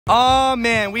Oh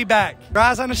man, we back.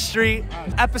 Graz on the Street,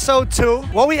 episode 2.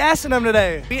 What we asking them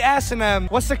today? We asking them,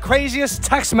 what's the craziest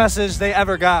text message they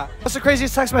ever got? What's the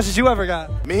craziest text message you ever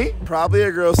got? Me? Probably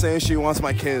a girl saying she wants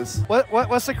my kids.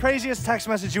 What's the craziest text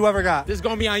message you ever got? This is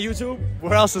gonna be on YouTube?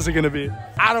 Where else is it gonna be?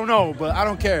 I don't know, but I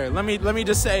don't care. Let me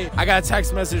just say, I got a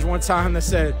text message one time that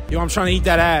said, yo, I'm trying to eat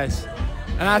that ass.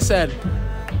 And I said,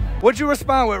 what'd you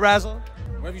respond with, Razzle?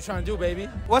 what are you trying to do, baby?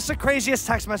 What's the craziest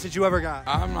text message you ever got?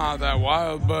 I'm not that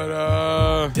wild,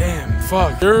 but damn,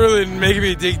 fuck. You're really making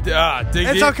me dig deep.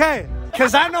 It's okay,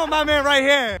 cause I know my man right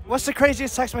here. What's the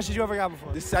craziest text message you ever got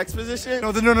before? The sex position?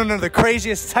 No, the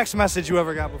craziest text message you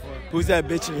ever got before. Who's that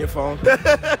bitch in your phone?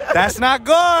 That's not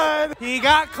good. He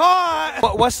got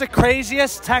caught. What's the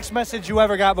craziest text message you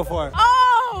ever got before?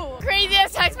 Oh,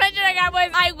 craziest text message I got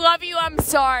was, I love you, I'm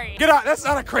sorry. Get out, that's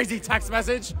not a crazy text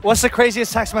message. What's the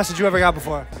craziest text message you ever got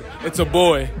before? It's a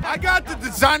boy. I got the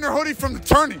designer hoodie from the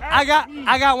tourney. I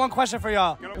got one question for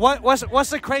y'all. What's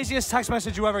the craziest text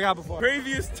message you ever got before?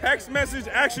 Craziest text message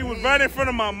actually was right in front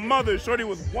of my mother. Shorty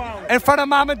was wild. In front of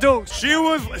Mama Dukes. She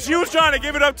was trying to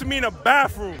give it up to me in the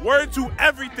bathroom. Word to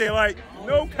everything, like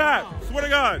no cap. Swear to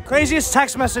God. Craziest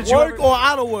text message you Work ever... or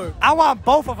out of work? I want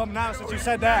both of them now since you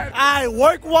said that. I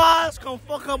work-wise, come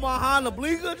fuck up behind the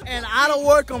bleachers, and out of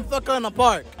work, come fuck on the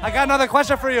park. I got another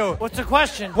question for you. What's the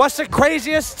question? What's the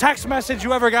craziest text message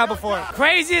you ever got before?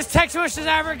 Craziest text message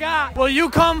I ever got. Will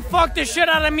you come fuck the shit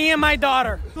out of me and my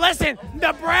daughter? Listen,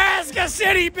 Nebraska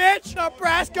City, bitch.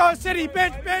 Nebraska City,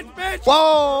 bitch.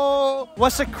 Whoa!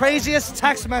 What's the craziest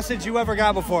text message you ever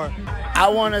got before? I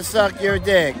want to suck your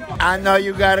dick. I know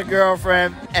you got a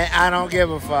girlfriend, and I don't give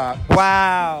a fuck.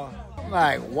 Wow.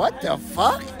 Like, what the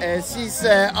fuck? And she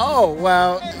said, oh,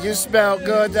 well, you smelled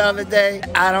good the other day.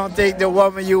 I don't think the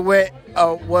woman you with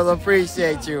will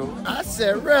appreciate you. I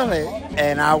said, really?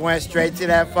 And I went straight to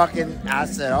that fucking, I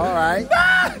said, all right.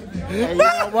 And you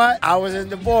know what? I was in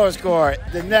divorce court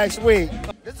the next week.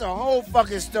 This is a whole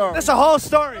fucking story. That's a whole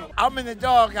story. I'm in the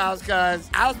doghouse because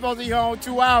I was supposed to be home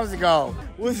 2 hours ago.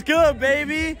 What's good,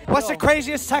 baby? What's the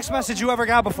craziest text message you ever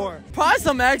got before? Probably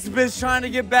some ex-bitch trying to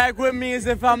get back with me as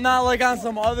if I'm not like on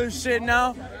some other shit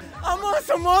now. I'm on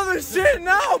some other shit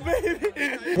now,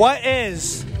 baby. What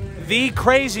is the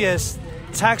craziest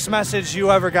text message you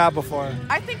ever got before?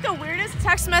 I think the weirdest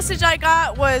text message I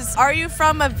got was, are you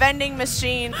from a vending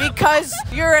machine? Because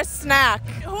you're a snack.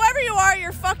 Whoever you are,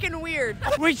 you're fucking weird.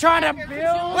 We trying to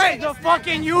build the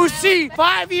fucking UC.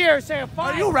 5 years. Say 5.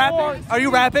 Are you rapping? Are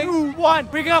you rapping? 2, 1.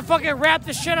 We're gonna fucking rap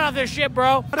the shit out of this shit,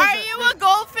 bro. Are you a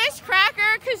goldfish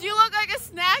cracker? Because you look like a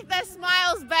snack that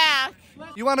smiles back.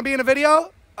 You want to be in a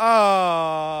video?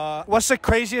 What's the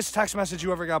craziest text message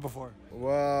you ever got before?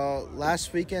 Well,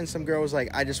 last weekend, some girl was like,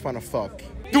 I just want to fuck.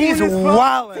 He's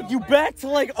wild. Take you back to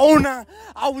like, oh nah,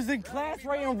 I was in class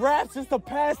writing raps just to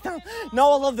pass time.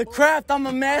 Now I love the craft, I'm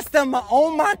a master.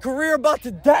 My career about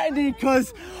to detonate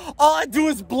because all I do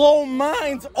is blow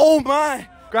minds, oh my.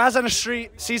 Graz on the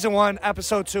Street, Season 1,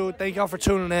 Episode 2. Thank y'all for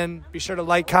tuning in. Be sure to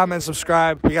like, comment,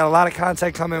 subscribe. We got a lot of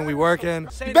content coming. We working.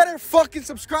 You better fucking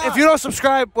subscribe. If you don't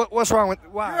subscribe, what's wrong with...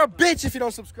 Wow. You're a bitch if you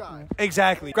don't subscribe.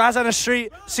 Exactly. Graz on the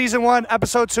Street, Season 1,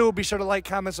 Episode 2. Be sure to like,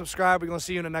 comment, subscribe. We're going to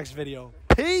see you in the next video.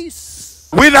 Peace.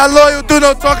 We not loyal through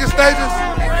no talking stages.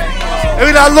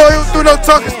 We not loyal through no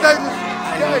talking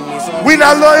stages. We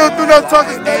not loyal through no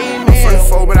talking stages. From the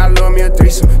 4, but I love me a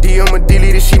threesome. DM a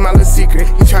delete, she my little secret.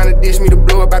 He tryna dish me to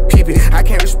blow up, I peep it. I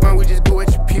can't respond, we just go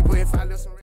at your people. If I listen.